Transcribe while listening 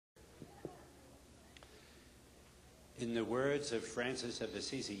In the words of Francis of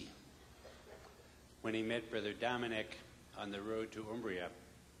Assisi, when he met Brother Dominic on the road to Umbria,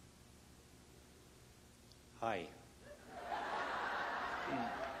 hi.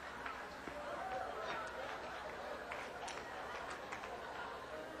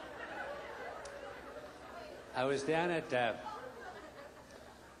 I was down at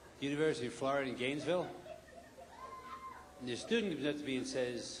University of Florida in Gainesville, and the student comes up to me and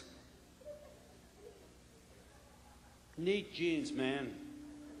says, "Neat jeans, man.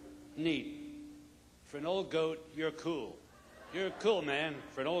 Neat. For an old goat, you're cool. You're cool, man.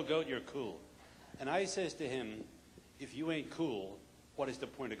 For an old goat, you're cool." And I says to him, "If you ain't cool, what is the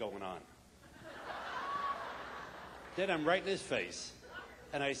point of going on?" Then I'm right in his face,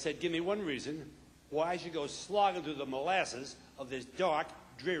 and I said, "Give me one reason why I should go slogging through the molasses of this dark,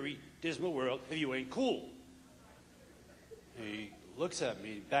 dreary, dismal world if you ain't cool." He looks at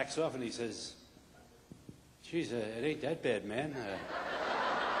me, backs off, and he says, "Geez, it ain't that bad, man.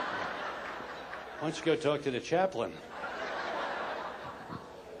 Why don't you go talk to the chaplain?"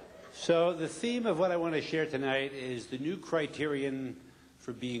 So the theme of what I want to share tonight is the new criterion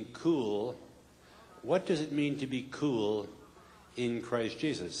for being cool. What does it mean to be cool in Christ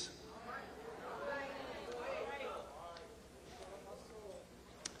Jesus?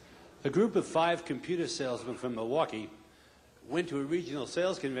 A group of 5 computer salesmen from Milwaukee went to a regional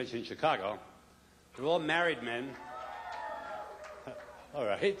sales convention in Chicago. They're all married men. All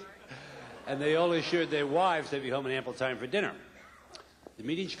right. And they all assured their wives they'd be home in ample time for dinner. The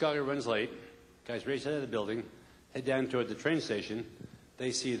meeting in Chicago runs late. Guys race out of the building, head down toward the train station.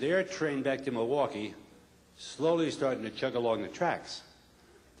 They see their train back to Milwaukee slowly starting to chug along the tracks.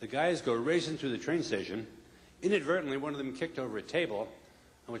 The guys go racing through the train station. Inadvertently, one of them kicked over a table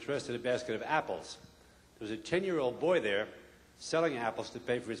on which rested a basket of apples. There was a 10-year-old boy there selling apples to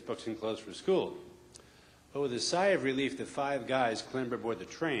pay for his books and clothes for school. But with a sigh of relief, the 5 guys clambered aboard the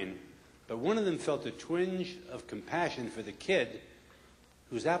train, but one of them felt a twinge of compassion for the kid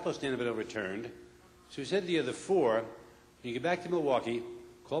whose apple stand had been overturned. So he said to the other 4, "When you get back to Milwaukee,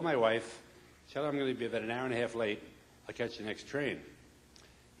 call my wife, tell her I'm going to be about an hour and a half late. I'll catch the next train."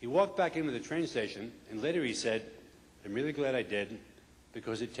 He walked back into the train station, and later he said, "I'm really glad I did,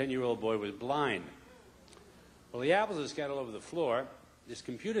 because the 10-year-old boy was blind." Well, the apples are scattered all over the floor. This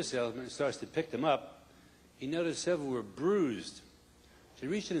computer salesman starts to pick them up. He noticed several were bruised. So he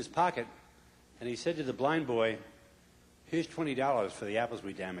reached in his pocket, and he said to the blind boy, "Here's $20 for the apples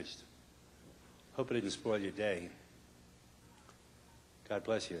we damaged. Hope it didn't spoil your day. God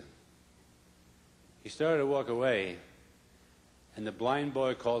bless you." He started to walk away, and the blind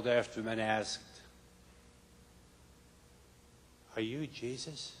boy called after him and asked, "Are you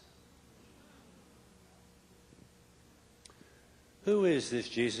Jesus?" Who is this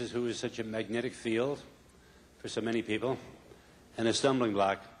Jesus who is such a magnetic field for so many people and a stumbling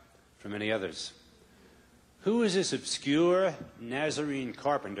block for many others? Who is this obscure Nazarene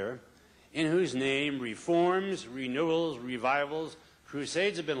carpenter in whose name reforms, renewals, revivals,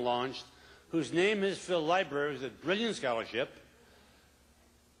 crusades have been launched, whose name has filled libraries with brilliant scholarship,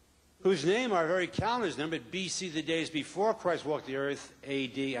 whose name our very calendars numbered BC, the days before Christ walked the earth,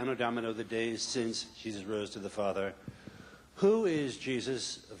 AD, Anno Domini, the days since Jesus rose to the Father? Who is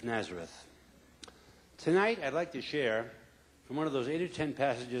Jesus of Nazareth? Tonight, I'd like to share from one of those 8 or 10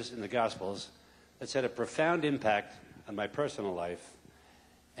 passages in the Gospels that's had a profound impact on my personal life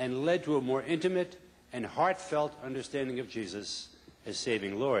and led to a more intimate and heartfelt understanding of Jesus as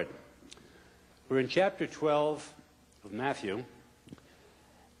saving Lord. We're in chapter 12 of Matthew,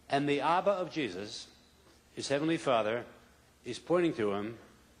 and the Abba of Jesus, his heavenly Father, is pointing to him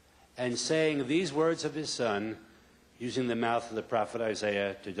and saying these words of his Son, using the mouth of the prophet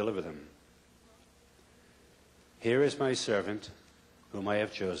Isaiah to deliver them. "Here is my servant, whom I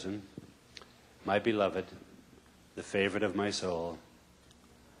have chosen, my beloved, the favorite of my soul.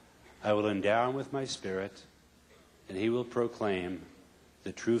 I will endow him with my spirit, and he will proclaim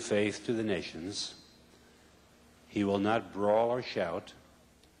the true faith to the nations. He will not brawl or shout,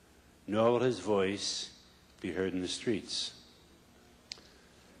 nor will his voice be heard in the streets.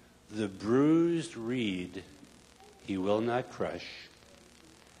 The bruised reed he will not crush,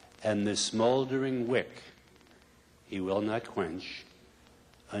 and the smoldering wick he will not quench,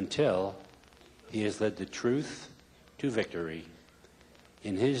 until he has led the truth to victory.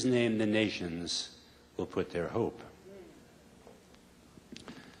 In his name the nations will put their hope."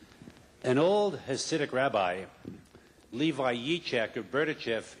 An old Hasidic rabbi, Levi Yitzhak of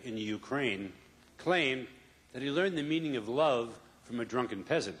Berdichev in Ukraine, claimed that he learned the meaning of love from a drunken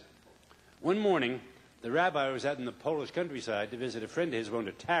peasant. One morning, the rabbi was out in the Polish countryside to visit a friend of his who owned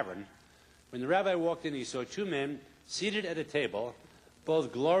a tavern. When the rabbi walked in, he saw 2 men seated at a table,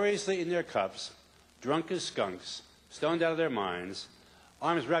 both gloriously in their cups, drunk as skunks, stoned out of their minds,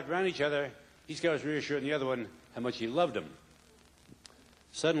 arms wrapped around each other. Each guy was reassuring the other one how much he loved him.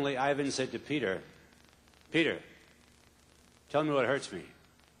 Suddenly, Ivan said to Peter, "Peter, tell me what hurts me."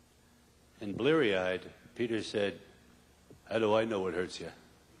 And bleary-eyed, Peter said, "How do I know what hurts you?"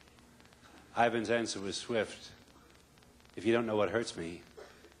 Ivan's answer was swift. "If you don't know what hurts me,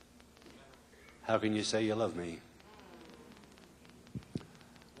 how can you say you love me?"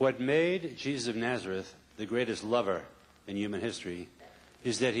 What made Jesus of Nazareth the greatest lover in human history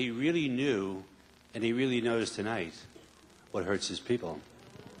is that he really knew, and he really knows tonight, what hurts his people.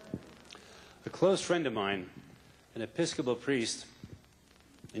 A close friend of mine, an Episcopal priest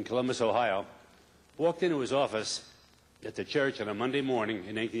in Columbus, Ohio, walked into his office at the church on a Monday morning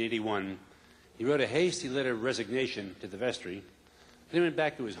in 1981. He wrote a hasty letter of resignation to the vestry. Then he went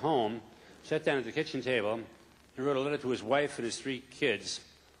back to his home, sat down at the kitchen table, and wrote a letter to his wife and his 3 kids,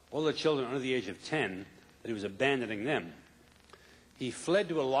 all the children under the age of 10, that he was abandoning them. He fled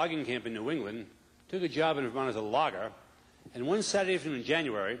to a logging camp in New England, took a job in Vermont as a logger, and one Saturday afternoon in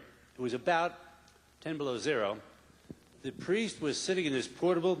January, it was about 10 below zero, the priest was sitting in this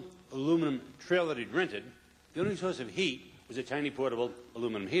portable aluminum trailer that he'd rented. The only source of heat was a tiny portable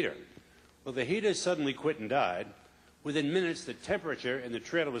aluminum heater. Well, the heater suddenly quit and died. Within minutes, the temperature in the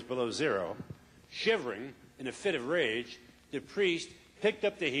trailer was below zero. Shivering in a fit of rage, the priest picked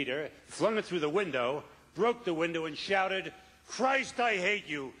up the heater, flung it through the window, broke the window, and shouted, "Christ, I hate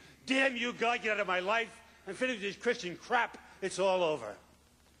you! Damn you, God, get out of my life! I'm finished with this Christian crap. It's all over."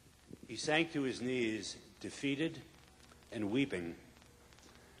 He sank to his knees, defeated and weeping.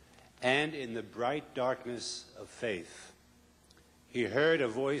 And in the bright darkness of faith, he heard a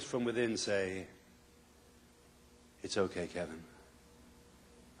voice from within say, "It's okay, Kevin.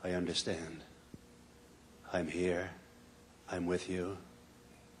 I understand. I'm here, I'm with you,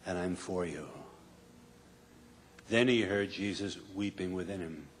 and I'm for you." Then he heard Jesus weeping within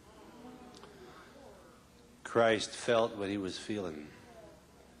him. Christ felt what he was feeling.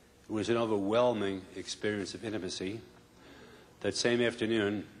 It was an overwhelming experience of intimacy. That same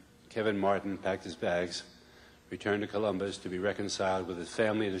afternoon, Kevin Martin packed his bags, returned to Columbus to be reconciled with his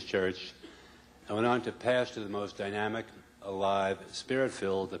family and his church, and went on to pastor the most dynamic, alive,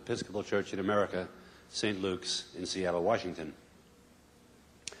 spirit-filled Episcopal church in America, St. Luke's in Seattle, Washington.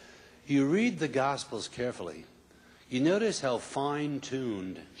 You read the Gospels carefully. You notice how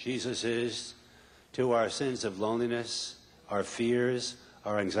fine-tuned Jesus is to our sense of loneliness, our fears,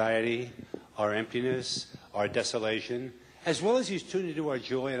 our anxiety, our emptiness, our desolation, as well as he's tuned into our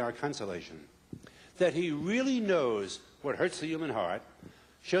joy and our consolation. That he really knows what hurts the human heart,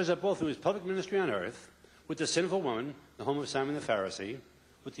 shows up both in his public ministry on earth, with the sinful woman, the home of Simon the Pharisee,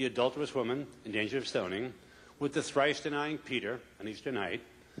 with the adulterous woman in danger of stoning, with the thrice-denying Peter on Easter night,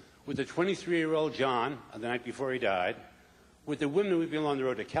 with the 23-year-old John on the night before he died, with the women weeping along the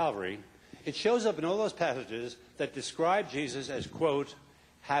road to Calvary. It shows up in all those passages that describe Jesus as, quote,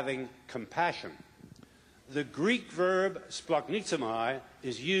 having compassion. The Greek verb splachnitzomai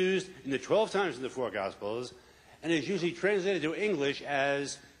is used in the 12 times in the 4 Gospels and is usually translated to English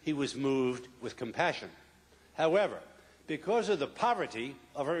as he was moved with compassion. However, because of the poverty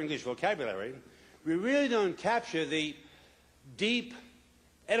of our English vocabulary, we really don't capture the deep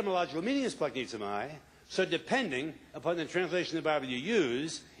etymological meaning of splachnitzomai, so depending upon the translation of the Bible you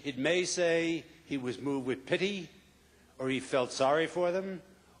use, it may say he was moved with pity, or he felt sorry for them,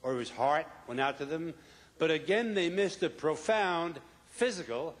 or his heart went out to them. But again, they miss the profound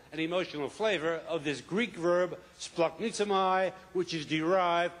physical and emotional flavor of this Greek verb splachnitzomai, which is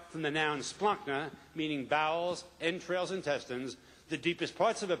derived from the noun splachna, meaning bowels, entrails, intestines, the deepest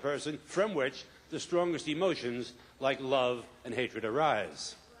parts of a person from which the strongest emotions like love and hatred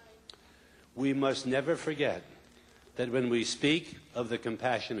arise. We must never forget that when we speak of the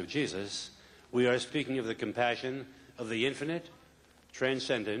compassion of Jesus, we are speaking of the compassion of the infinite,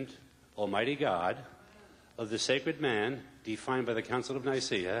 transcendent, almighty God, of the sacred man defined by the Council of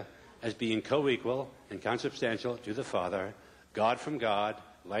Nicaea as being co-equal and consubstantial to the Father, God from God,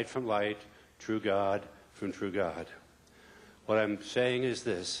 light from light, true God from true God. What I'm saying is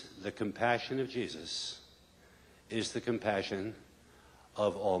this: the compassion of Jesus is the compassion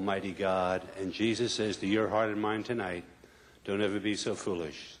of Almighty God. And Jesus says to your heart and mine tonight, don't ever be so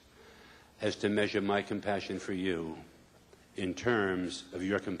foolish as to measure my compassion for you in terms of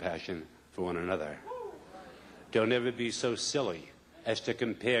your compassion for one another. Don't ever be so silly as to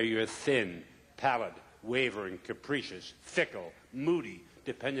compare your thin, pallid, wavering, capricious, fickle, moody,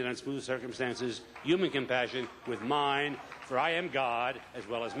 dependent on smooth circumstances, human compassion with mine, for I am God as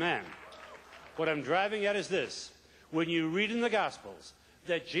well as man. What I'm driving at is this: When you read in the Gospels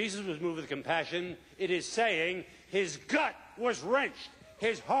that Jesus was moved with compassion, it is saying his gut was wrenched,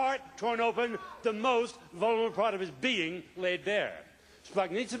 his heart torn open, the most vulnerable part of his being laid bare.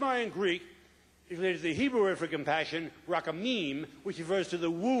 Splanchnizomai in Greek is related to the Hebrew word for compassion, rakamim, which refers to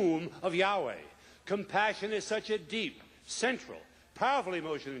the womb of Yahweh. Compassion is such a deep, central, powerful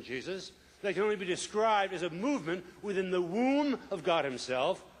emotion in Jesus that can only be described as a movement within the womb of God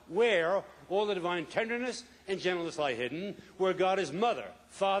himself, where all the divine tenderness and gentleness lie hidden, where God is mother,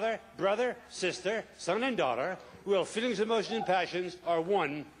 father, brother, sister, son, and daughter, where all feelings, emotions, and passions are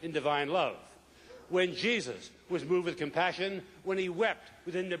one in divine love. When Jesus was moved with compassion, when he wept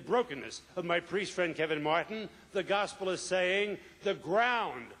within the brokenness of my priest friend Kevin Martin, the gospel is saying the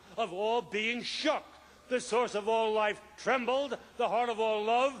ground of all being shook. The source of all life trembled, the heart of all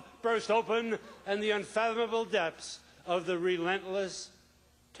love burst open, and the unfathomable depths of the relentless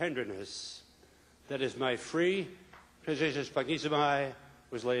tenderness that is my free precious Splanchnizomai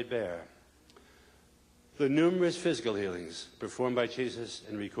was laid bare. The numerous physical healings performed by Jesus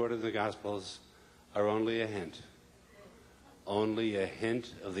and recorded in the Gospels are only a hint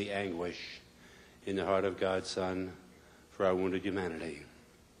of the anguish in the heart of God's Son for our wounded humanity.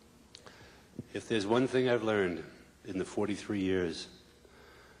 If there's one thing I've learned in the 43 years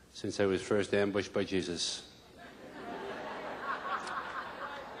since I was first ambushed by Jesus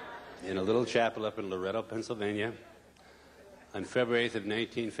in a little chapel up in Loretto, Pennsylvania, on February 8th of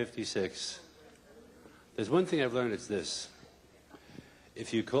 1956, there's one thing I've learned, it's this.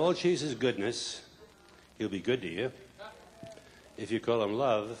 If you call Jesus goodness, he'll be good to you. If you call him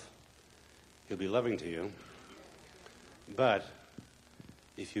love, he'll be loving to you. But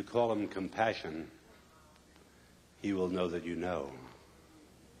if you call him compassion, he will know that you know.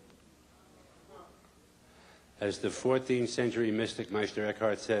 As the 14th century mystic Meister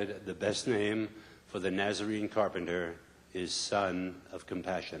Eckhart said, the best name for the Nazarene carpenter is Son of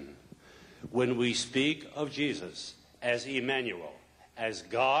Compassion. When we speak of Jesus as Emmanuel, as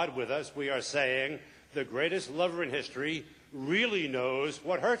God with us, we are saying the greatest lover in history really knows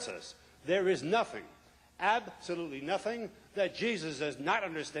what hurts us. There is nothing, absolutely nothing, that Jesus does not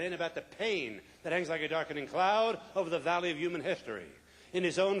understand about the pain that hangs like a darkening cloud over the valley of human history. In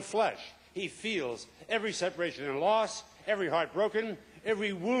his own flesh, he feels every separation and loss, every heart broken,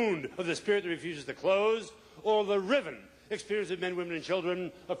 every wound of the spirit that refuses to close, or the riven experience of men, women, and children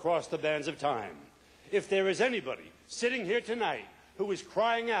across the bands of time. If there is anybody sitting here tonight who is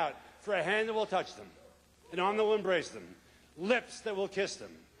crying out for a hand that will touch them, an arm that will embrace them, lips that will kiss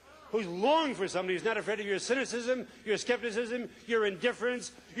them, who's longing for somebody who's not afraid of your cynicism, your skepticism, your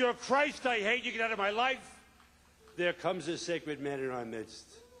indifference, your Christ, I hate you, get out of my life, there comes a sacred man in our midst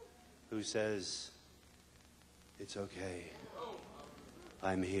who says, it's okay.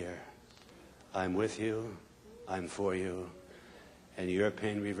 I'm here. I'm with you. I'm for you. And your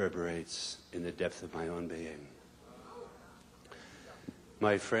pain reverberates in the depth of my own being.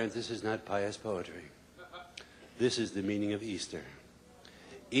 My friends, this is not pious poetry. This is the meaning of Easter.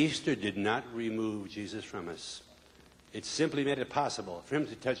 Easter did not remove Jesus from us. It simply made it possible for him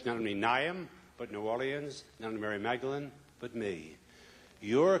to touch not only Naim, but New Orleans, not only Mary Magdalene, but me.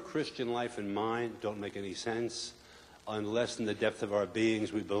 Your Christian life and mine don't make any sense unless in the depth of our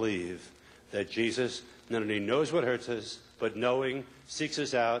beings we believe that Jesus not only knows what hurts us, but knowing seeks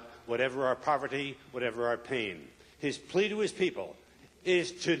us out, whatever our poverty, whatever our pain. His plea to his people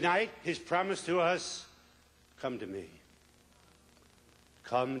is tonight, his promise to us, come to me.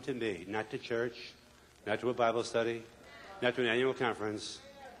 Come to me, not to church, not to a Bible study, not to an annual conference,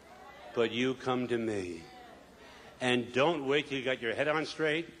 but you come to me. And don't wait till you got your head on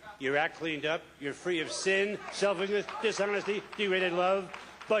straight, your act cleaned up, you're free of sin, selfishness, dishonesty, degraded love.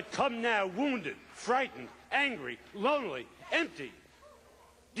 But come now wounded, frightened, angry, lonely, empty,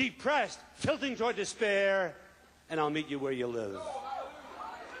 depressed, tilting toward despair, and I'll meet you where you live.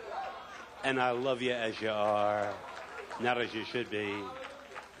 And I'll love you as you are, not as you should be,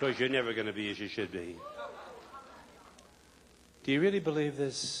 because you're never going to be as you should be. Do you really believe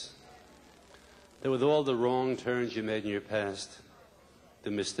this? That with all the wrong turns you made in your past, the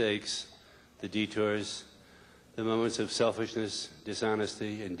mistakes, the detours, the moments of selfishness,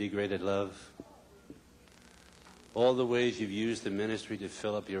 dishonesty, and degraded love, all the ways you've used the ministry to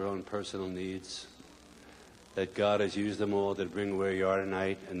fill up your own personal needs, that God has used them all to bring where you are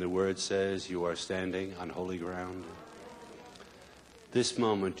tonight, and the Word says you are standing on holy ground. This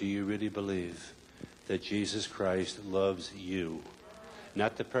moment, do you really believe that Jesus Christ loves you?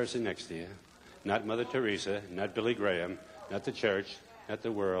 Not the person next to you, not Mother Teresa, not Billy Graham, not the church, not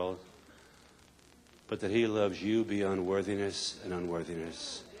the world, but that he loves you beyond worthiness and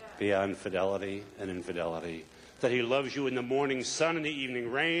unworthiness, beyond fidelity and infidelity. that he loves you in the morning sun and the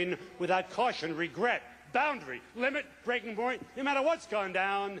evening rain, without caution, regret, boundary, limit, breaking point, no matter what's gone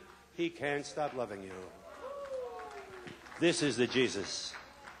down, he can't stop loving you. This is the Jesus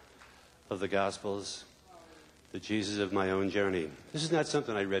of the Gospels, the Jesus of my own journey. This is not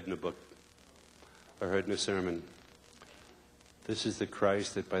something I read in a book or heard in a sermon. This is the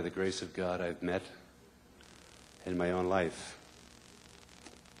Christ that by the grace of God I've met in my own life.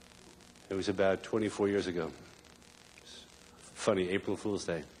 It was about 24 years ago. Funny, April Fool's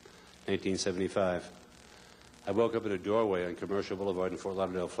Day, 1975. I woke up in a doorway on Commercial Boulevard in Fort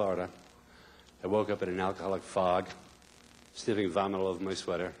Lauderdale, Florida. I woke up in an alcoholic fog, sniffing vomit all over my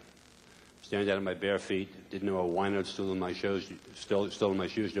sweater, staring down at my bare feet, didn't know a wine had stolen my shoes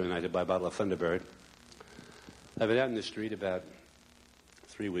during the night to buy a bottle of Thunderbird. I've been out in the street about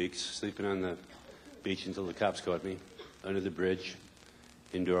 3 weeks, sleeping on the beach until the cops caught me, under the bridge,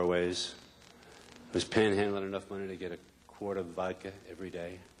 in doorways. I was panhandling enough money to get a quart of vodka every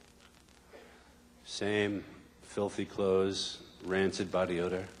day. Same filthy clothes, rancid body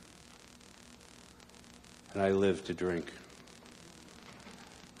odor. And I lived to drink.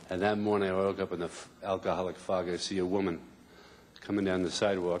 And that morning I woke up in the alcoholic fog. I see a woman coming down the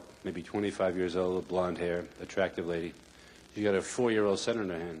sidewalk, maybe 25 years old, with blonde hair, attractive lady. She got a 4-year-old son in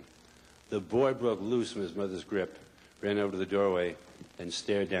her hand. The boy broke loose from his mother's grip, ran over to the doorway, and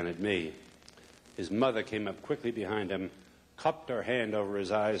stared down at me. His mother came up quickly behind him, cupped her hand over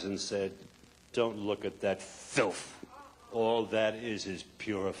his eyes, and said, "Don't look at that filth. All that is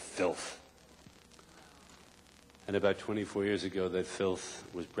pure filth." And about 24 years ago, that filth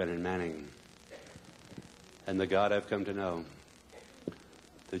was Brennan Manning. And the God I've come to know,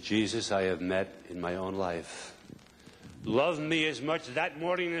 the Jesus I have met in my own life, loved me as much that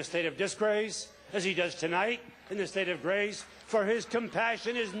morning in a state of disgrace as he does tonight in the state of grace, for his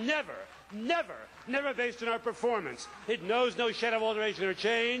compassion is never, never, never based on our performance. It knows no shadow of alteration or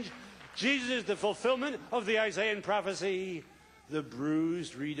change. Jesus is the fulfillment of the Isaiah prophecy, the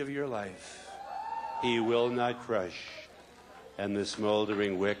bruised reed of your life he will not crush, and the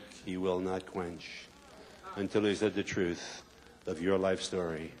smoldering wick he will not quench, until he's led the truth of your life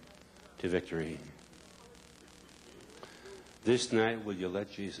story to victory. This night, will you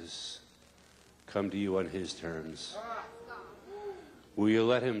let Jesus come to you on his terms? Will you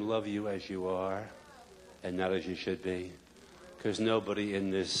let him love you as you are and not as you should be? Because nobody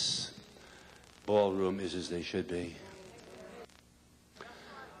in this ballroom is as they should be.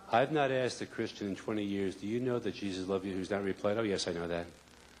 I've not asked a Christian in 20 years, do you know that Jesus loved you? Who's not replied, oh, yes, I know that.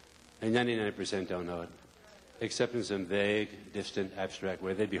 And 99% don't know it, except in some vague, distant, abstract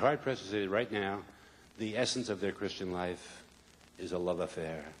way. They'd be hard-pressed to say that right now, the essence of their Christian life is a love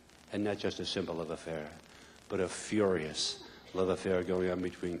affair, and not just a simple love affair, but a furious love affair going on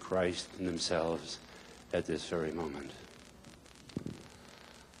between Christ and themselves at this very moment.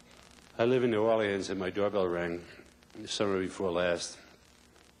 I live in New Orleans, and my doorbell rang the summer before last.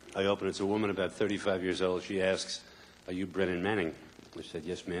 I open, it's a woman about 35 years old. She asks, "Are you Brennan Manning?" I said,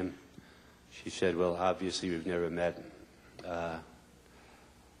 "Yes, ma'am." She said, "Well, obviously we've never met.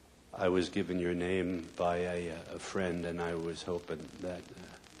 I was given your name by a friend, and I was hoping that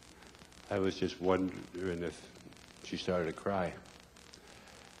I was just wondering if..." She started to cry.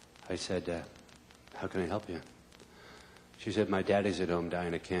 I said, "How can I help you?" She said, "My daddy's at home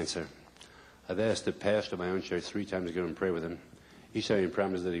dying of cancer. I've asked the pastor of my own church 3 times to go and pray with him. Each time he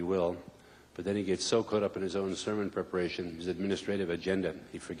promises that he will, but then he gets so caught up in his own sermon preparation, his administrative agenda,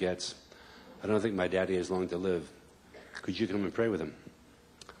 he forgets. I don't think my daddy has long to live. Could you come and pray with him?"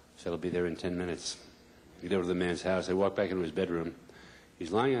 I said, "I'll be there in 10 minutes. I get over to the man's house. I walk back into his bedroom.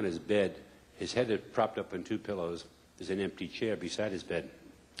 He's lying on his bed. His head is propped up on 2 pillows. There's an empty chair beside his bed.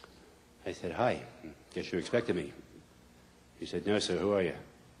 I said, "Hi, guess you expected me." He said, "No, sir, who are you?"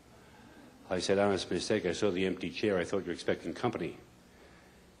 I said, "Honest mistake, I saw the empty chair. I thought you were expecting company."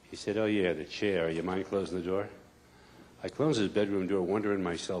 He said, "Oh, yeah, the chair. You mind closing the door?" I closed his bedroom door, wondering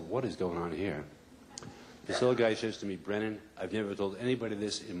myself, what is going on here? This old guy says to me, "Brennan, I've never told anybody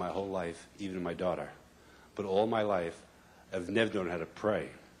this in my whole life, even my daughter. But all my life, I've never known how to pray.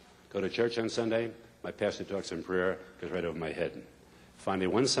 Go to church on Sunday, my pastor talks in prayer, goes right over my head. Finally,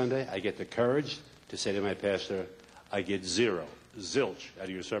 one Sunday, I get the courage to say to my pastor, I get zilch out of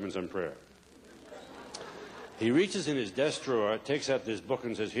your sermons on prayer. He reaches in his desk drawer, takes out this book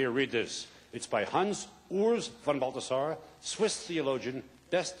and says, "Here, read this. It's by Hans Urs von Balthasar, Swiss theologian,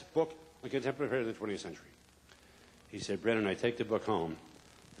 best book on contemporary prayer of the 20th century." He said, "Brennan, I take the book home.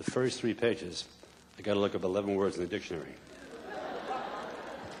 The first 3 pages, I got to look up 11 words in the dictionary.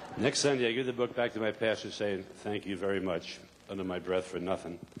 Next Sunday, I give the book back to my pastor saying, 'Thank you very much,' under my breath for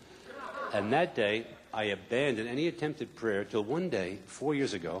nothing. And that day, I abandoned any attempt at prayer till one day, 4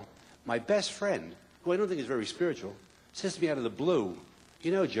 years ago, my best friend, who I don't think is very spiritual, says to me out of the blue,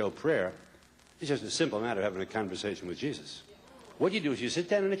 you know, Joe, prayer is just a simple matter of having a conversation with Jesus. What you do is you sit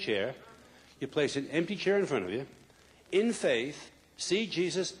down in a chair, you place an empty chair in front of you, in faith, see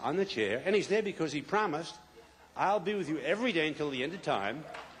Jesus on the chair, and he's there because he promised, I'll be with you every day until the end of time.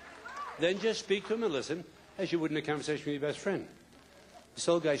 Then just speak to him and listen as you would in a conversation with your best friend. This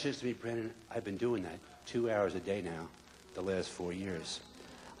old guy says to me, Brennan, I've been doing that 2 hours a day now, the last 4 years.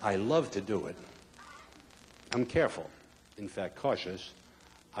 I love to do it. I'm careful, in fact, cautious.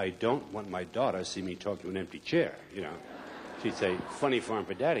 I don't want my daughter to see me talk to an empty chair, you know. She'd say, funny farm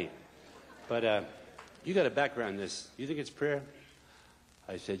for daddy. But you got a background in this. You think it's prayer?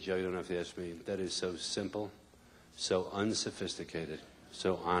 I said, Joe, you don't have to ask me. That is so simple, so unsophisticated,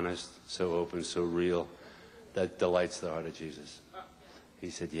 so honest, so open, so real, that delights the heart of Jesus. He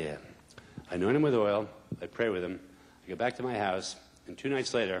said, yeah. I anoint him with oil. I pray with him. I go back to my house, and 2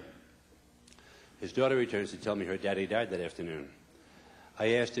 nights later, his daughter returns to tell me her daddy died that afternoon.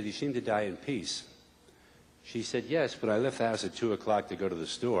 I asked, did he seem to die in peace? She said, yes, but I left the house at 2 o'clock to go to the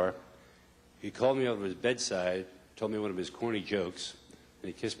store. He called me over to his bedside, told me one of his corny jokes, and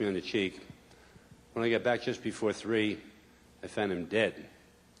he kissed me on the cheek. When I got back just before 3, I found him dead.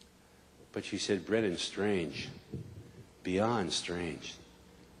 But she said, Brennan, strange. Beyond strange.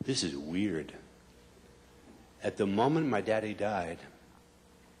 This is weird. At the moment my daddy died,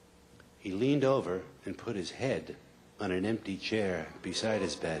 he leaned over and put his head on an empty chair beside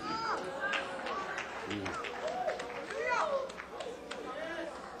his bed.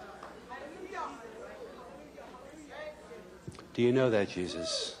 Do you know that,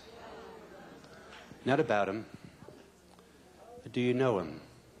 Jesus? Not about him, but do you know him?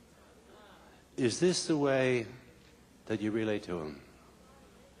 Is this the way that you relate to him?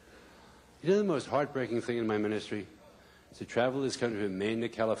 You know the most heartbreaking thing in my ministry? Is to travel this country from Maine to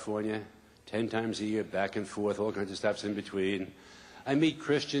California, 10 times a year, back and forth, all kinds of stops in between. I meet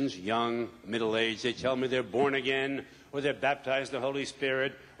Christians, young, middle-aged. They tell me they're born again, or they're baptized in the Holy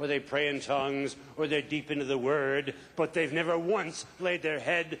Spirit, or they pray in tongues, or they're deep into the Word, but they've never once laid their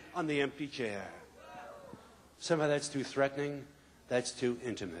head on the empty chair. Somehow that's too threatening, that's too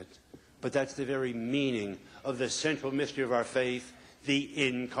intimate. But that's the very meaning of the central mystery of our faith, the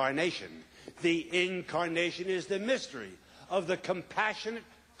Incarnation. The Incarnation is the mystery of the compassionate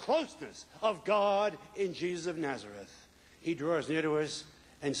closeness of God in Jesus of Nazareth. He draws near to us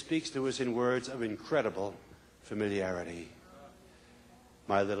and speaks to us in words of incredible familiarity.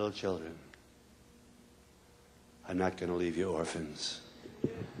 My little children, I'm not going to leave you orphans.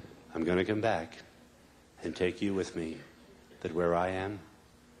 I'm going to come back and take you with me, that where I am,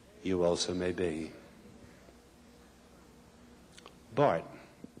 you also may be. Bart,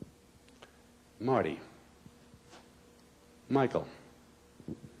 Marty, Michael,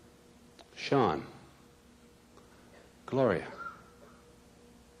 Sean, Gloria,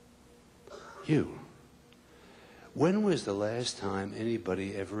 you. When was the last time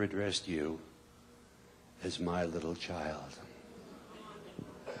anybody ever addressed you as my little child?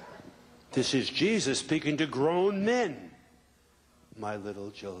 This is Jesus speaking to grown men. My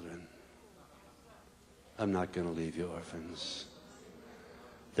little children, I'm not going to leave you orphans.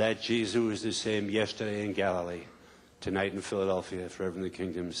 That Jesus who is the same yesterday in Galilee, tonight in Philadelphia, forever in the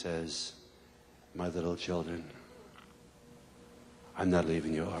kingdom, says, my little children, I'm not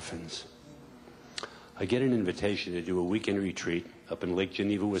leaving you orphans. I get an invitation to do a weekend retreat up in Lake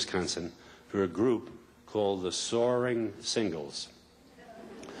Geneva, Wisconsin, for a group called the Soaring Singles.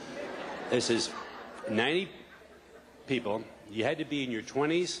 This is 90 people. You had to be in your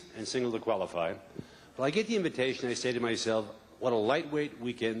 20s and single to qualify. Well, I get the invitation. I say to myself, what a lightweight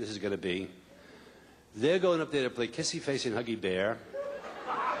weekend this is going to be. They're going up there to play Kissy Face and Huggy Bear.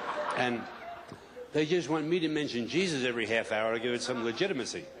 And they just want me to mention Jesus every half hour to give it some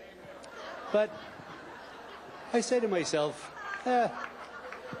legitimacy. But I say to myself,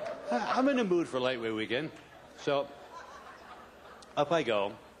 I'm in the mood for a lightweight weekend. So up I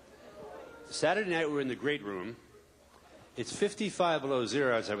go. Saturday night, we're in the great room. It's 55 below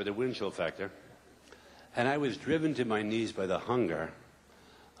zero outside with a wind chill factor. And I was driven to my knees by the hunger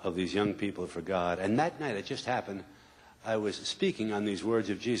of these young people for God. And that night, it just happened, I was speaking on these words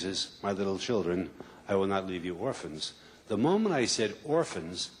of Jesus, my little children, I will not leave you orphans. The moment I said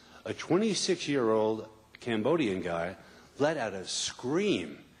orphans, a 26-year-old Cambodian guy let out a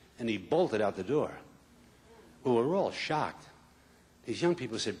scream, and he bolted out the door. Well, we're all shocked. These young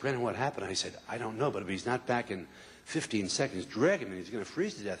people said, Brennan, what happened? I said, I don't know, but if he's not back in 15 seconds, drag him, and he's going to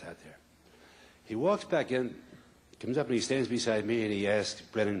freeze to death out there. He walks back in, comes up and he stands beside me, and he asks,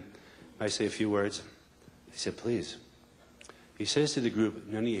 Brennan, I say a few words. He said, please. He says to the group,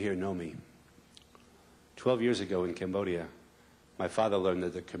 none of you here know me. 12 years ago in Cambodia, my father learned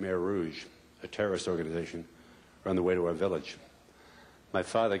that the Khmer Rouge, a terrorist organization, were on the way to our village. My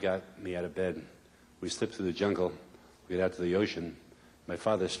father got me out of bed. We slipped through the jungle. We got out to the ocean. My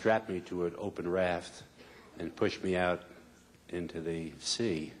father strapped me to an open raft and pushed me out into the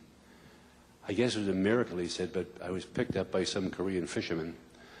sea. I guess it was a miracle, he said, but I was picked up by some Korean fishermen.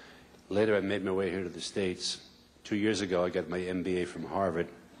 Later, I made my way here to the States. 2 years ago, I got my MBA from Harvard.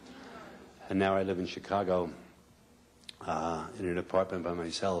 And now I live in Chicago in an apartment by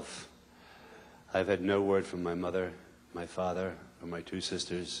myself. I've had no word from my mother, my father, or my two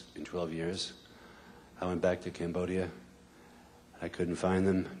sisters in 12 years. I went back to Cambodia. I couldn't find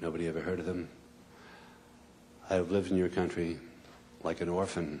them. Nobody ever heard of them. I've lived in your country like an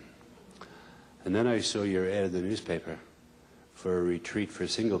orphan. And then I saw your ad in the newspaper for a retreat for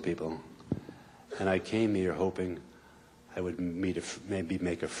single people. And I came here hoping I would maybe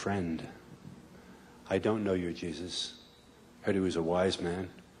make a friend. I don't know your Jesus. Heard he was a wise man,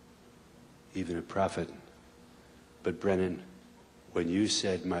 even a prophet. But Brennan, when you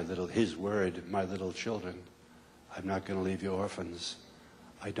said his word, my little children, I'm not going to leave you orphans.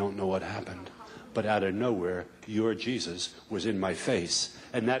 I don't know what happened. But out of nowhere, your Jesus was in my face.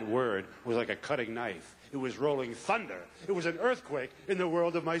 And that word was like a cutting knife. It was rolling thunder. It was an earthquake in the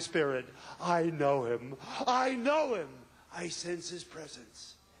world of my spirit. I know him. I know him. I sense his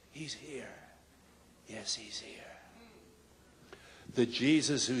presence. He's here. Yes, he's here. The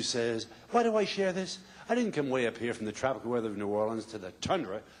Jesus who says, why do I share this? I didn't come way up here from the tropical weather of New Orleans to the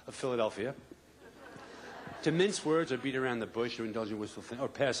tundra of Philadelphia to mince words or beat around the bush or indulge in wistful things or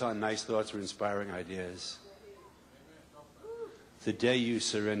pass on nice thoughts or inspiring ideas. The day you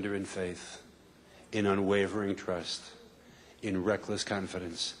surrender in faith, in unwavering trust, in reckless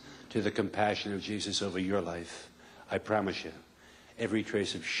confidence to the compassion of Jesus over your life, I promise you, every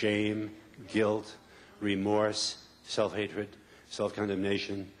trace of shame, guilt, remorse, self-hatred,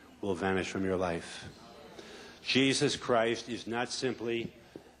 self-condemnation will vanish from your life. Jesus Christ is not simply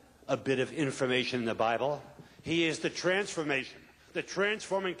a bit of information in the Bible. He is the transformation, the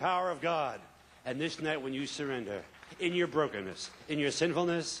transforming power of God. And this night when you surrender, in your brokenness, in your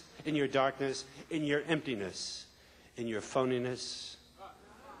sinfulness, in your darkness, in your emptiness, in your phoniness,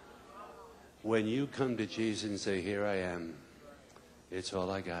 when you come to Jesus and say, here I am, it's all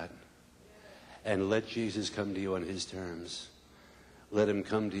I got. And let Jesus come to you on his terms. Let him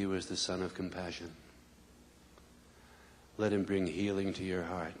come to you as the Son of compassion. Let him bring healing to your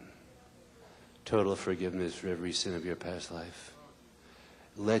heart. Total forgiveness for every sin of your past life.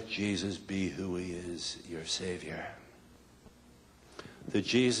 Let Jesus be who he is, your Savior. The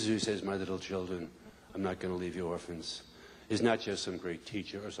Jesus who says, my little children, I'm not going to leave you orphans, is not just some great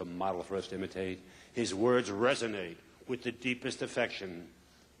teacher or some model for us to imitate. His words resonate with the deepest affection.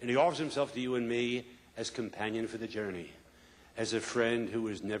 And he offers himself to you and me as companion for the journey, as a friend who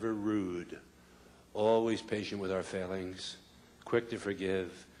is never rude, always patient with our failings, quick to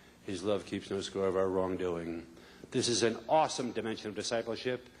forgive. His love keeps no score of our wrongdoing. This is an awesome dimension of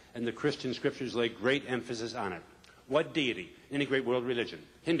discipleship, and the Christian scriptures lay great emphasis on it. What deity, any great world religion,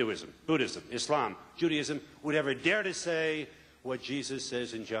 Hinduism, Buddhism, Islam, Judaism, would ever dare to say what Jesus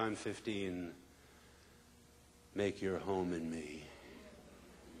says in John 15, make your home in me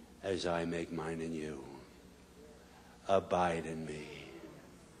as I make mine in you. Abide in me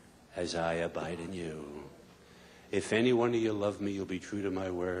as I abide in you. If any one of you love me, you'll be true to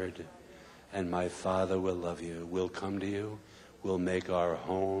my word, and my Father will love you, will come to you, will make our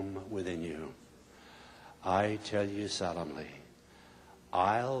home within you. I tell you solemnly,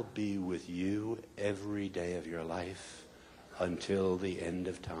 I'll be with you every day of your life until the end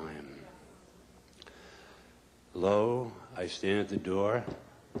of time. Lo, I stand at the door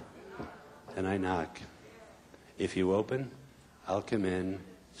and I knock. If you open, I'll come in,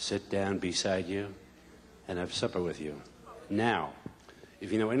 sit down beside you, and have supper with you. Now,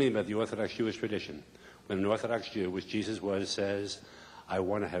 if you know anything about the Orthodox Jewish tradition, when an Orthodox Jew, which Jesus was, says, I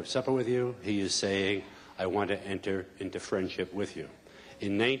want to have supper with you, he is saying, I want to enter into friendship with you.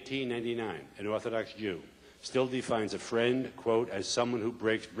 In 1999, an Orthodox Jew still defines a friend, quote, as someone who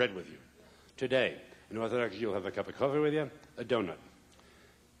breaks bread with you. Today, an Orthodox Jew will have a cup of coffee with you, a donut.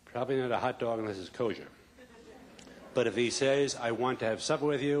 Probably not a hot dog unless it's kosher. But if he says, I want to have supper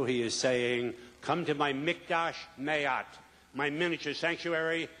with you, he is saying, come to my mikdash mayat, my miniature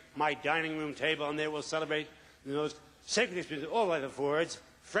sanctuary, my dining room table, and there we'll celebrate the most sacred experience of all life affords,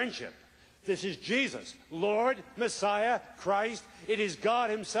 friendship. This is Jesus, Lord, Messiah, Christ. It is God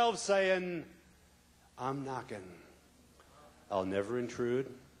himself saying, I'm knocking. I'll never intrude.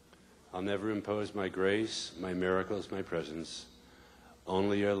 I'll never impose my grace, my miracles, my presence.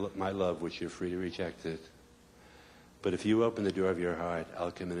 Only my love, which you're free to reject it. But if you open the door of your heart,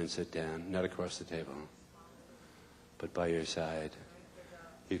 I'll come in and sit down, not across the table, but by your side.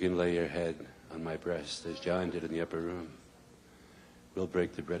 You can lay your head on my breast, as John did in the upper room. We'll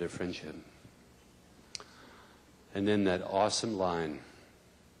break the bread of friendship. And then that awesome line,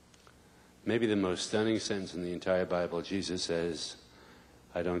 maybe the most stunning sentence in the entire Bible, Jesus says,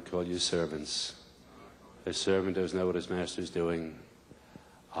 I don't call you servants. A servant doesn't know what his master's doing.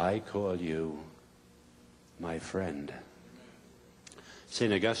 I call you my friend.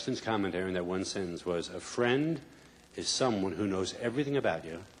 St. Augustine's commentary on that one sentence was, a friend is someone who knows everything about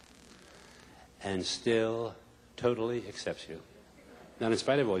you and still totally accepts you. Now, in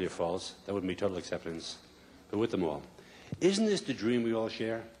spite of all your faults, that wouldn't be total acceptance, but with them all. Isn't this the dream we all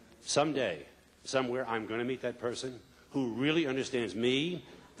share? Someday, somewhere, I'm going to meet that person who really understands me,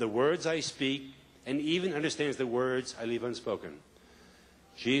 the words I speak, and even understands the words I leave unspoken.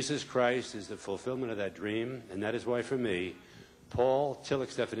 Jesus Christ is the fulfillment of that dream, and that is why, for me, Paul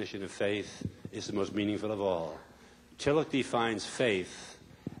Tillich's definition of faith is the most meaningful of all. Tillich defines faith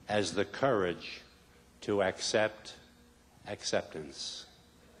as the courage to accept acceptance.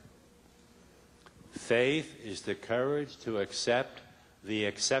 Faith is the courage to accept the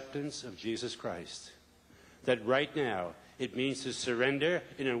acceptance of Jesus Christ. That right now, it means to surrender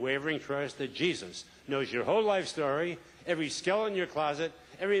in unwavering trust that Jesus knows your whole life story, every skeleton in your closet,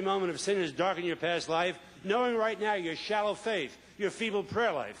 every moment of sin has darkened your past life, knowing right now your shallow faith, your feeble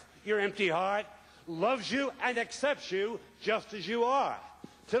prayer life, your empty heart, loves you and accepts you just as you are.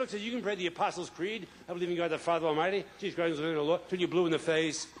 Tillich says you can pray the Apostles' Creed, I believe in God the Father Almighty, Jesus Christ is the Lord, till you're blue in the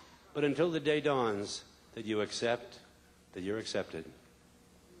face, but until the day dawns that you accept that you're accepted,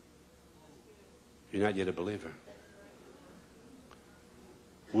 you're not yet a believer.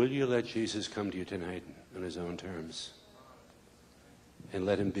 Will you let Jesus come to you tonight on his own terms? And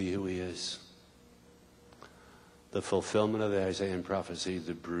let him be who he is? The fulfillment of the Isaiah prophecy,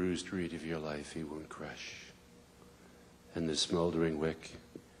 the bruised reed of your life he won't crush. And the smoldering wick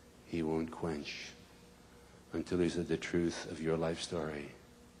he won't quench until he's led the truth of your life story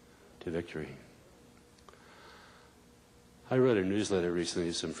to victory. I wrote a newsletter recently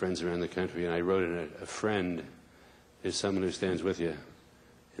to some friends around the country, and I wrote in it, a friend is someone who stands with you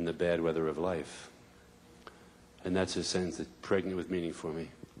in the bad weather of life. And that's a sentence that's pregnant with meaning for me.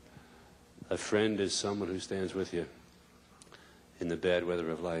 A friend is someone who stands with you in the bad weather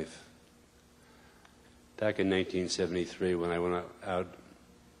of life. Back in 1973, when I went out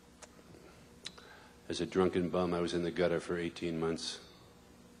as a drunken bum, I was in the gutter for 18 months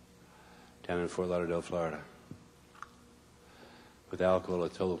down in Fort Lauderdale, Florida. With alcohol, a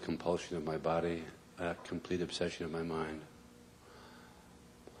total compulsion of my body, a complete obsession of my mind.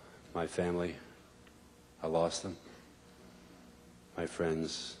 My family, I lost them. My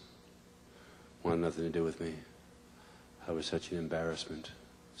friends wanted nothing to do with me. I was such an embarrassment,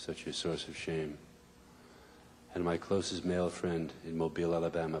 such a source of shame. And my closest male friend in Mobile,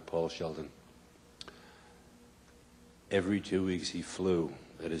 Alabama, Paul Sheldon, every 2 weeks he flew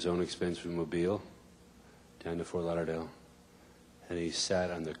at his own expense from Mobile down to Fort Lauderdale, and he sat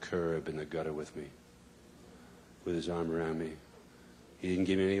on the curb in the gutter with me, with his arm around me. He didn't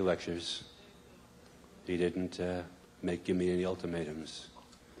give me any lectures. He didn't give me any ultimatums.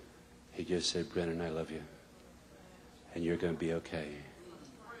 He just said, Brennan, I love you, and you're going to be okay.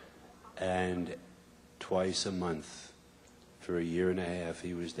 And twice a month, for a year and a half,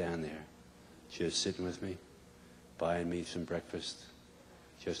 he was down there, just sitting with me, buying me some breakfast,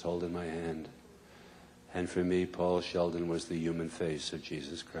 just holding my hand. And for me, Paul Sheldon was the human face of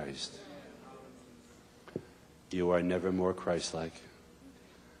Jesus Christ. You are never more Christ-like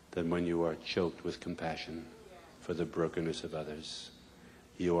than when you are choked with compassion for the brokenness of others.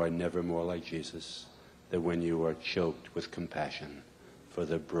 You are never more like Jesus than when you are choked with compassion for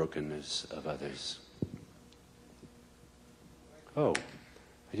the brokenness of others. Oh,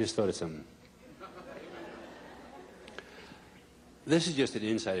 I just thought of something. This is just an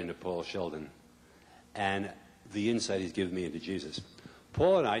insight into Paul Sheldon and the insight he's given me into Jesus.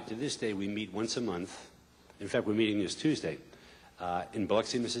 Paul and I, to this day, we meet once a month. In fact, we're meeting this Tuesday in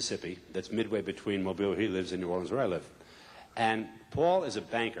Biloxi, Mississippi. That's midway between Mobile, where he lives, and New Orleans, where I live. And Paul is a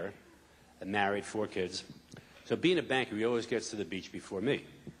banker, married, 4 kids. So being a banker, he always gets to the beach before me.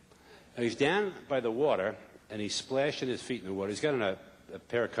 Now, he's down by the water, and he's splashing his feet in the water. He's got on a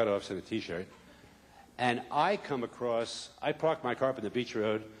pair of cutoffs and a T-shirt. And I come across, I park my car up in the beach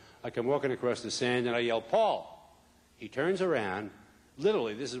road. I come walking across the sand, and I yell, Paul. He turns around.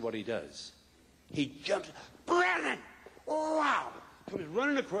 Literally, this is what he does. He jumps, Brennan! Wow! comes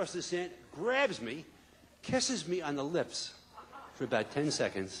running across the sand, grabs me, kisses me on the lips for about 10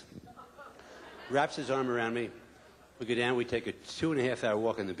 seconds, wraps his arm around me. We go down, we take a 2.5-hour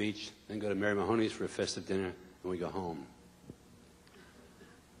walk on the beach, then go to Mary Mahoney's for a festive dinner, and we go home.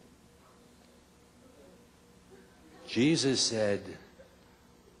 Jesus said,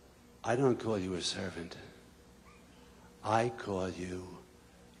 I don't call you a servant. I call you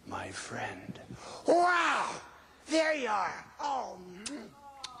my friend. Wow! There you are. Oh.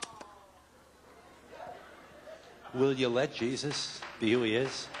 Will you let Jesus be who he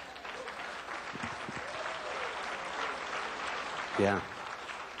is? Yeah.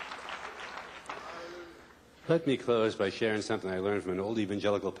 Let me close by sharing something I learned from an old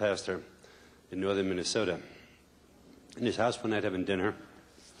evangelical pastor in northern Minnesota. In his house one night having dinner,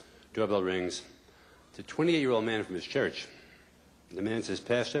 doorbell rings. It's a 28-year-old man from his church. The man says,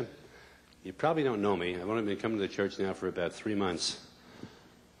 Pastor, you probably don't know me. I've only been coming to the church now for about 3 months.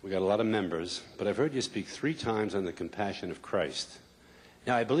 We got a lot of members, but I've heard you speak 3 times on the compassion of Christ.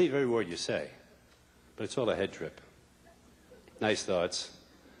 Now, I believe every word you say, but it's all a head trip. Nice thoughts,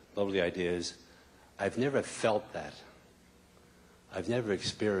 lovely ideas. I've never felt that. I've never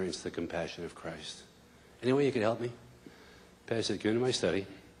experienced the compassion of Christ. Any way you could help me? Pastor said, come into my study,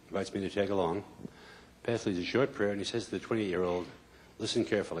 invites me to tag along. Pastor leads a short prayer, and he says to the 28-year-old, listen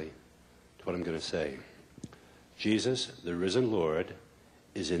carefully to what I'm going to say. Jesus, the risen Lord,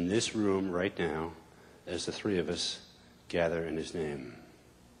 is in this room right now as the 3 of us gather in his name.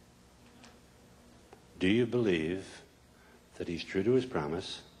 Do you believe that he's true to his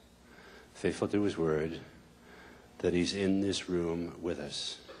promise, faithful to his word, that he's in this room with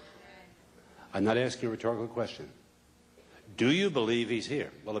us? I'm not asking a rhetorical question. Do you believe he's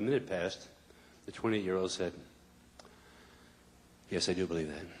here? Well, a minute passed. The 28-year-old said, yes, I do believe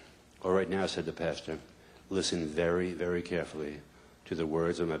that. All right now, said the pastor, listen very, very carefully to the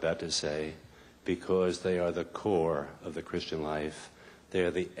words I'm about to say, because they are the core of the Christian life. They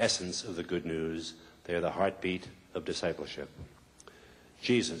are the essence of the good news. They are the heartbeat of discipleship.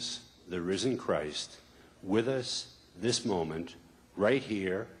 Jesus, the risen Christ, with us this moment, right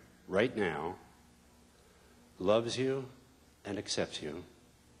here, right now, loves you and accepts you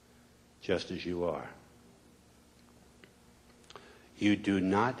just as you are. You do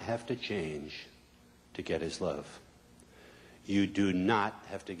not have to change to get his love. You do not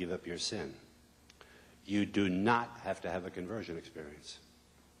have to give up your sin. You do not have to have a conversion experience.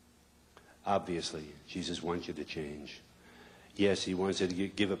 Obviously, Jesus wants you to change. Yes, he wants you to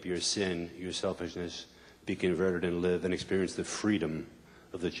give up your sin, your selfishness, be converted and live and experience the freedom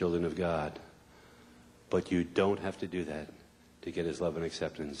of the children of God. But you don't have to do that to get his love and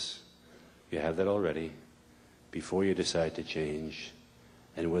acceptance. You have that already before you decide to change,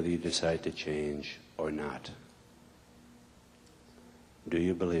 and whether you decide to change or not. Do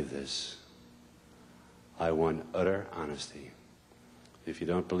you believe this? I want utter honesty. If you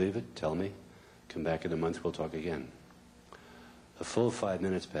don't believe it, tell me. Come back in a month, we'll talk again. A full 5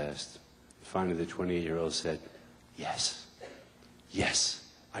 minutes passed. Finally, the 28-year-old said, yes, yes,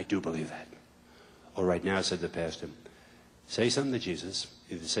 I do believe that. All right, now, said the pastor, say something to Jesus.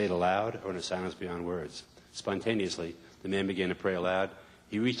 Either say it aloud or in a silence beyond words. Spontaneously, the man began to pray aloud.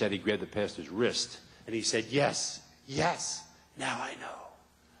 He reached out, he grabbed the pastor's wrist, and he said, yes, yes, now I know.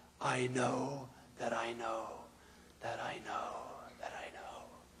 I know that I know that I know that I know.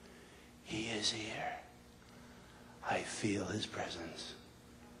 He is here. I feel his presence.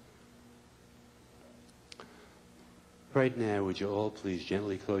 Right now, would you all please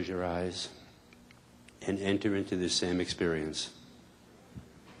gently close your eyes and enter into this same experience?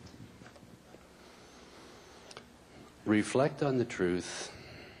 Reflect on the truth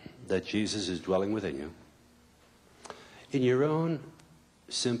that Jesus is dwelling within you. In your own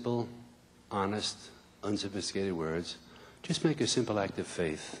simple, honest, unsophisticated words, just make a simple act of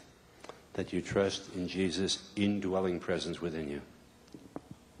faith that you trust in Jesus' indwelling presence within you.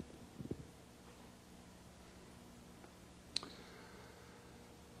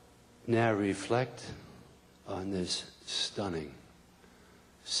 Now reflect on this stunning,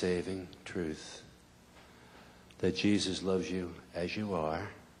 saving truth that Jesus loves you as you are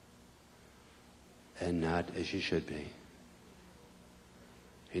and not as you should be.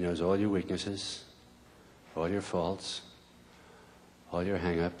 He knows all your weaknesses, all your faults, all your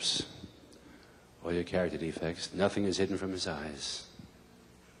hang-ups, all your character defects. Nothing is hidden from his eyes.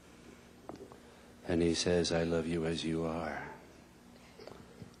 And he says, I love you as you are,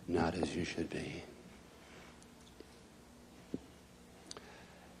 not as you should be.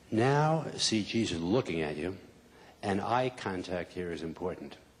 Now see Jesus looking at you, and eye contact here is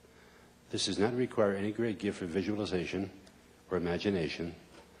important. This does not require any great gift for visualization or imagination,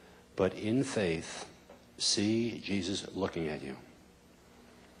 but in faith, see Jesus looking at you.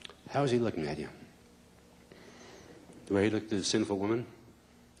 How is he looking at you? The way he looked at the sinful woman,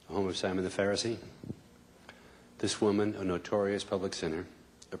 the home of Simon the Pharisee. This woman, a notorious public sinner,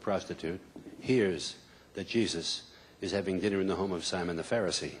 a prostitute, hears that Jesus is having dinner in the home of Simon the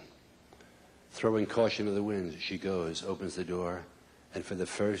Pharisee. Throwing caution to the wind, she goes, opens the door, and for the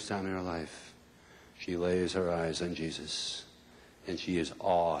first time in her life, she lays her eyes on Jesus. And she is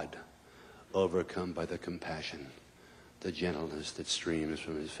awed, overcome by the compassion, the gentleness that streams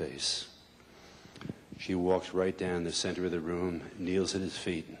from his face. She walks right down the center of the room, kneels at his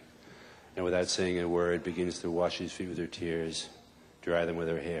feet, and without saying a word, begins to wash his feet with her tears, dry them with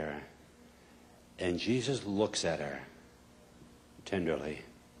her hair. And Jesus looks at her tenderly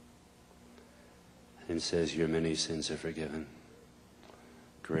and says, your many sins are forgiven.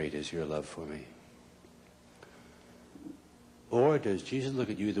 Great is your love for me. Or does Jesus look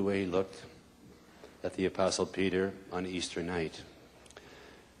at you the way he looked at the Apostle Peter on Easter night?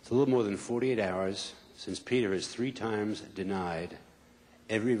 It's a little more than 48 hours since Peter has 3 times denied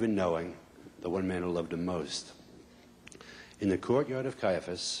ever even knowing the one man who loved him most. In the courtyard of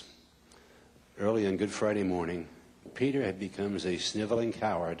Caiaphas, early on Good Friday morning, Peter had becomes a sniveling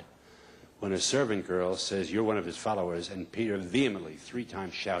coward when a servant girl says, you're one of his followers, and Peter vehemently 3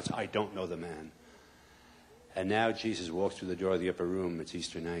 times shouts, I don't know the man. And now Jesus walks through the door of the upper room. It's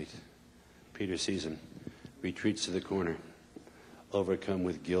Easter night. Peter sees him, retreats to the corner, overcome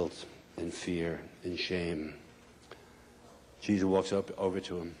with guilt and fear and shame. Jesus walks over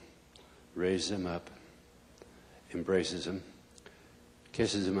to him, raises him up, embraces him,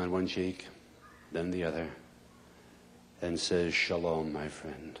 kisses him on one cheek, then the other, and says, Shalom, my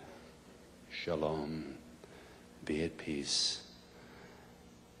friend. Shalom. Be at peace.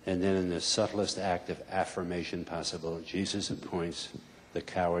 And then in the subtlest act of affirmation possible, Jesus appoints the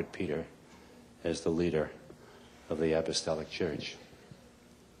coward Peter as the leader of the apostolic church.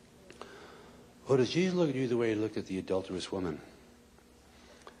 Or does Jesus look at you the way he looked at the adulterous woman?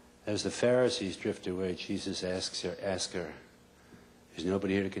 As the Pharisees drift away, Jesus asks her, is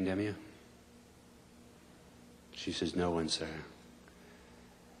nobody here to condemn you? She says, no one, sir.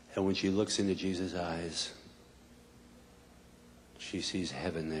 And when she looks into Jesus' eyes, she sees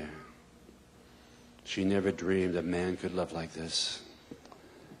heaven there. She never dreamed a man could love like this.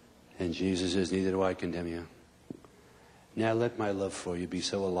 And Jesus says, neither do I condemn you. Now let my love for you be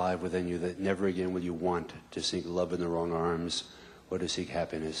so alive within you that never again will you want to seek love in the wrong arms or to seek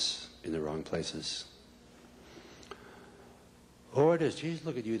happiness in the wrong places. Or does Jesus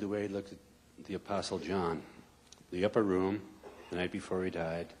look at you the way he looked at the Apostle John, the upper room, the night before he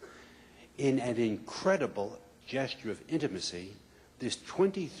died? In an incredible gesture of intimacy, this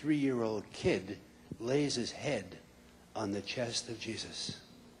 23-year-old kid lays his head on the chest of Jesus.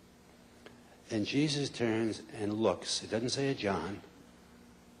 And Jesus turns and looks, it doesn't say at John,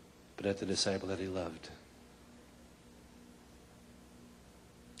 but at the disciple that he loved.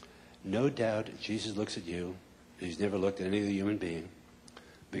 No doubt Jesus looks at you, and he's never looked at any other human being,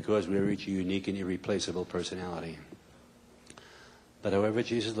 because we're each a unique and irreplaceable personality. But however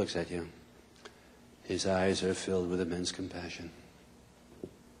Jesus looks at you, his eyes are filled with immense compassion.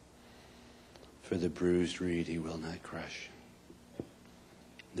 For the bruised reed he will not crush.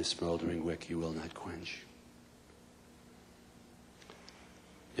 The smoldering wick he will not quench.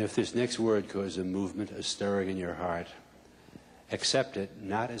 If this next word causes a movement, a stirring in your heart, accept it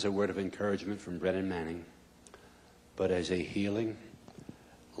not as a word of encouragement from Brennan Manning, but as a healing,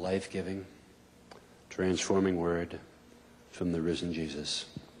 life-giving, transforming word from the risen Jesus.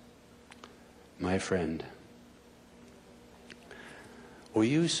 My friend, were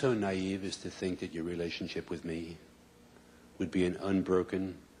you so naive as to think that your relationship with me would be an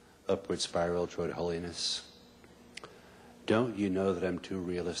unbroken upward spiral toward holiness? Don't you know that I'm too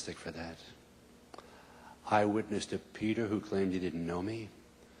realistic for that? I witnessed a Peter who claimed he didn't know me,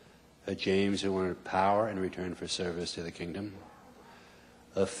 a James who wanted power in return for service to the kingdom,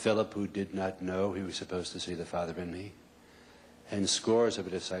 a Philip who did not know he was supposed to see the Father in me, and scores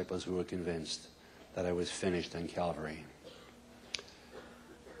of disciples who were convinced that I was finished on Calvary.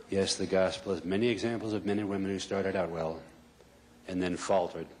 Yes, the gospel has many examples of men and women who started out well and then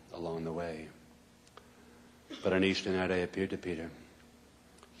faltered along the way. But on Easter night I appeared to Peter.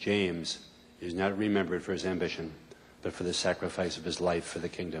 James is not remembered for his ambition, but for the sacrifice of his life for the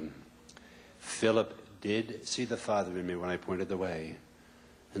kingdom. Philip did see the Father in me when I pointed the way,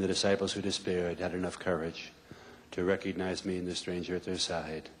 and the disciples who despaired had enough courage to recognize me in the stranger at their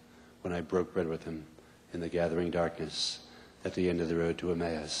side when I broke bread with them in the gathering darkness at the end of the road to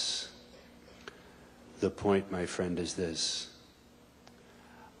Emmaus. The point, my friend, is this.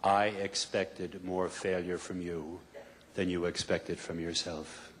 I expected more failure from you than you expected from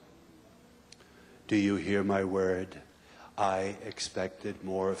yourself. Do you hear my word? I expected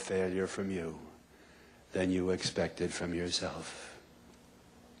more failure from you than you expected from yourself.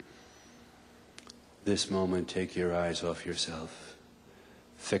 This moment, take your eyes off yourself,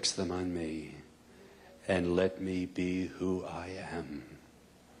 fix them on me, and let me be who I am.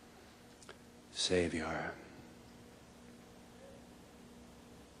 Savior.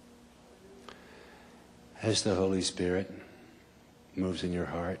 As the Holy Spirit moves in your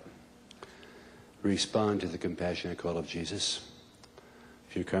heart, respond to the compassionate call of Jesus.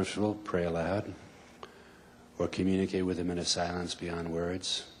 If you're comfortable, pray aloud or communicate with him in a silence beyond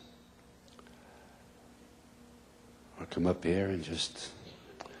words. Or come up here and just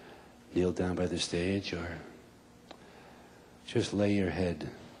kneel down by the stage, or just lay your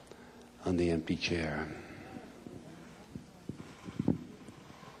head on the empty chair.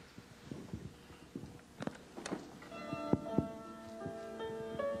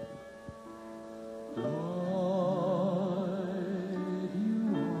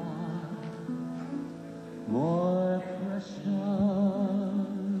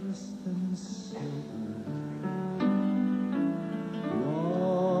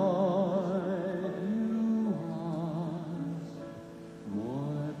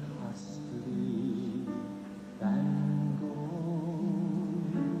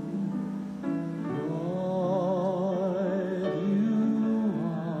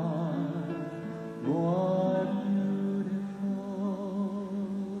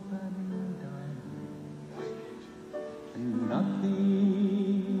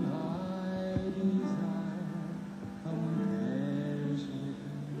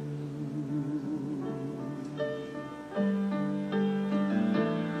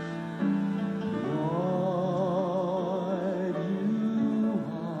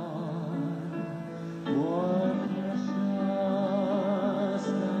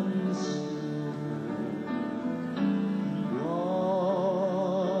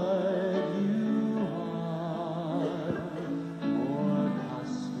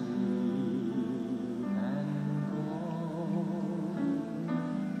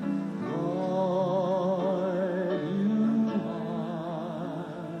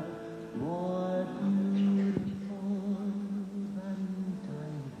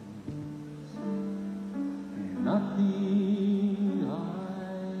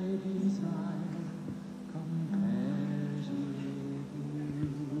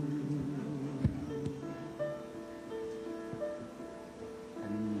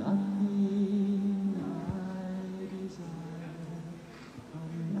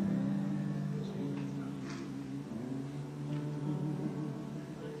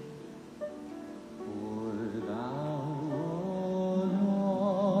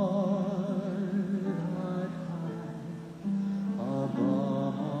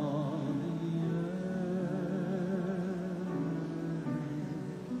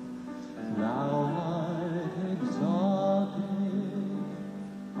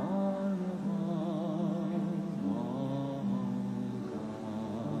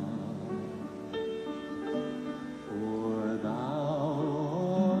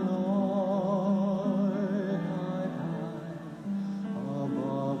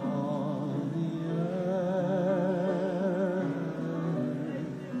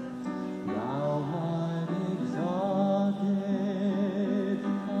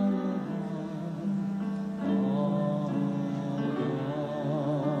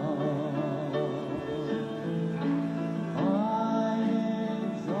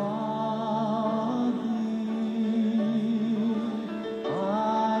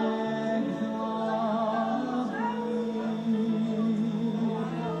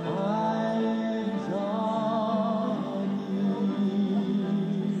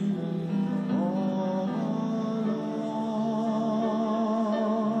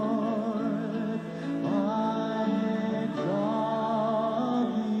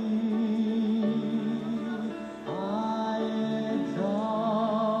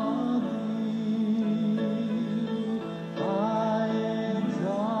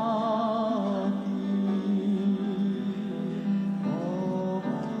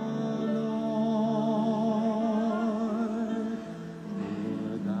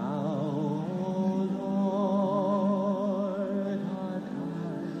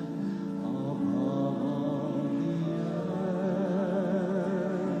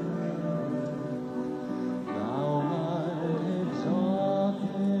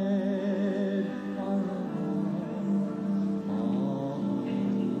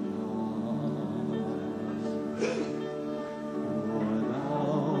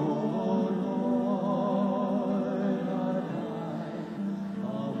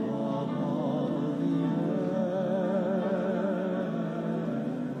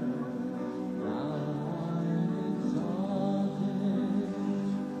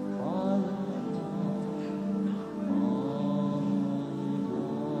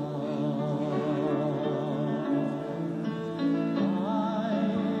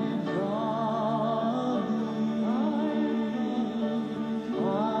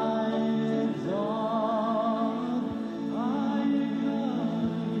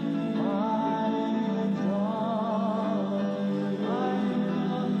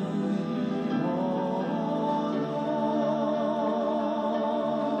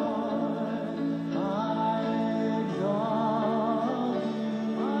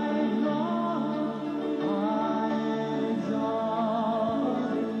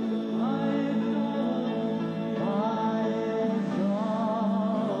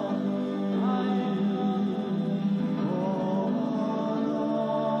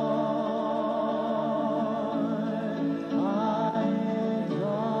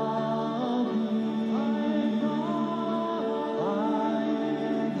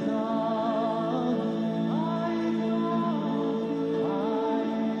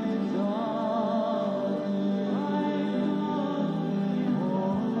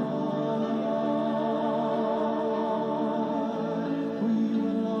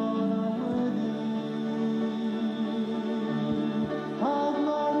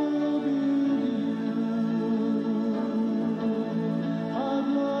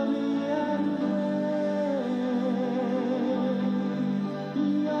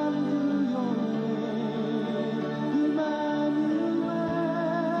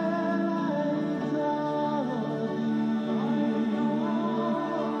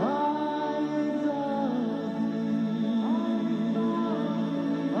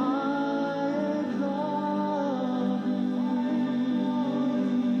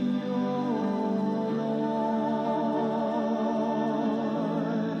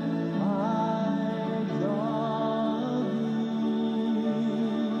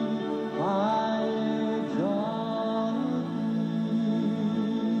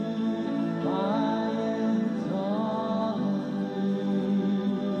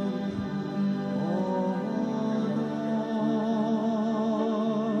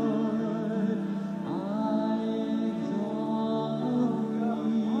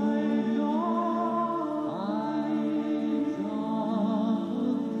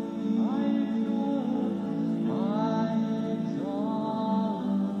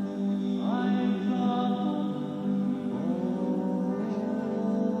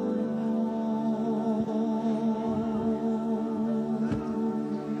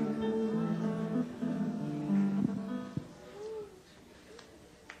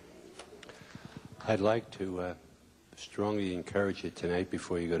 I'd like to strongly encourage you tonight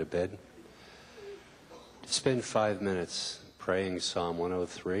before you go to bed to spend 5 minutes praying Psalm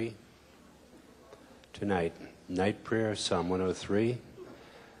 103. Tonight, night prayer, Psalm 103.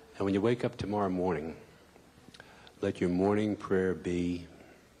 And when you wake up tomorrow morning, let your morning prayer be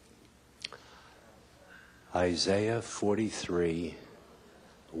Isaiah 43,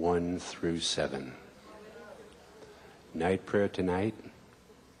 1 through 7. Night prayer tonight,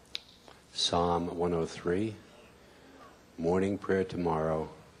 Psalm 103. Morning prayer tomorrow,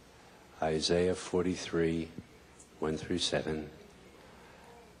 Isaiah 43, 1 through 7.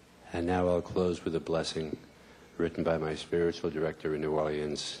 And now I'll close with a blessing written by my spiritual director in New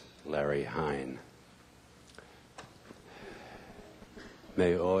Orleans, Larry Hine.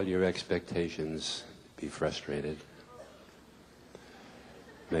 May all your expectations be frustrated.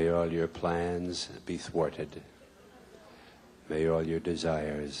 May all your plans be thwarted. May all your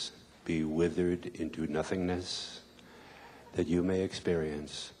desires be withered into nothingness, that you may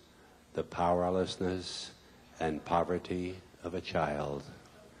experience the powerlessness and poverty of a child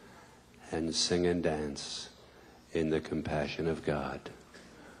and sing and dance in the compassion of God,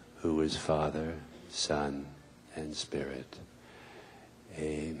 who is Father, Son, and Spirit.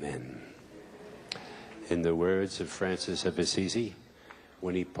 Amen. In the words of Francis of Assisi,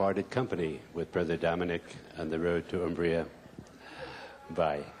 when he parted company with Brother Dominic on the road to Umbria,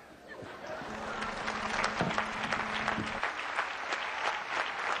 bye.